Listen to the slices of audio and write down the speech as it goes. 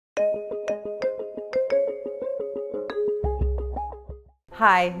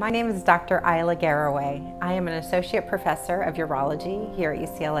Hi, my name is Dr. Isla Garraway. I am an Associate Professor of Urology here at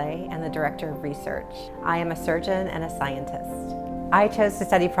UCLA and the Director of Research. I am a surgeon and a scientist. I chose to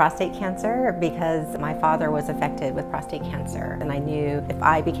study prostate cancer because my father was affected with prostate cancer, and I knew if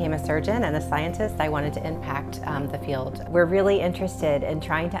I became a surgeon and a scientist, I wanted to impact the field. We're really interested in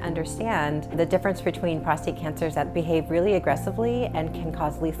trying to understand the difference between prostate cancers that behave really aggressively and can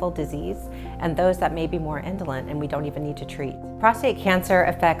cause lethal disease, and those that may be more indolent and we don't even need to treat. Prostate cancer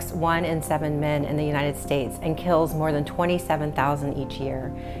affects 1 in 7 men in the United States and kills more than 27,000 each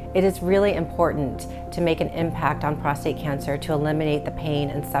year. It is really important to make an impact on prostate cancer to eliminate the pain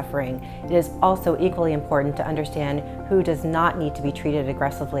and suffering. It is also equally important to understand who does not need to be treated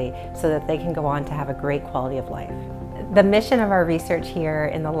aggressively so that they can go on to have a great quality of life. The mission of our research here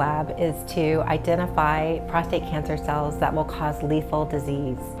in the lab is to identify prostate cancer cells that will cause lethal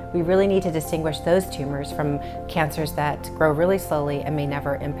disease. We really need to distinguish those tumors from cancers that grow really slowly and may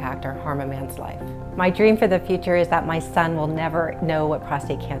never impact or harm a man's life. My dream for the future is that my son will never know what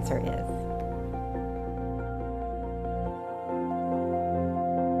prostate cancer is.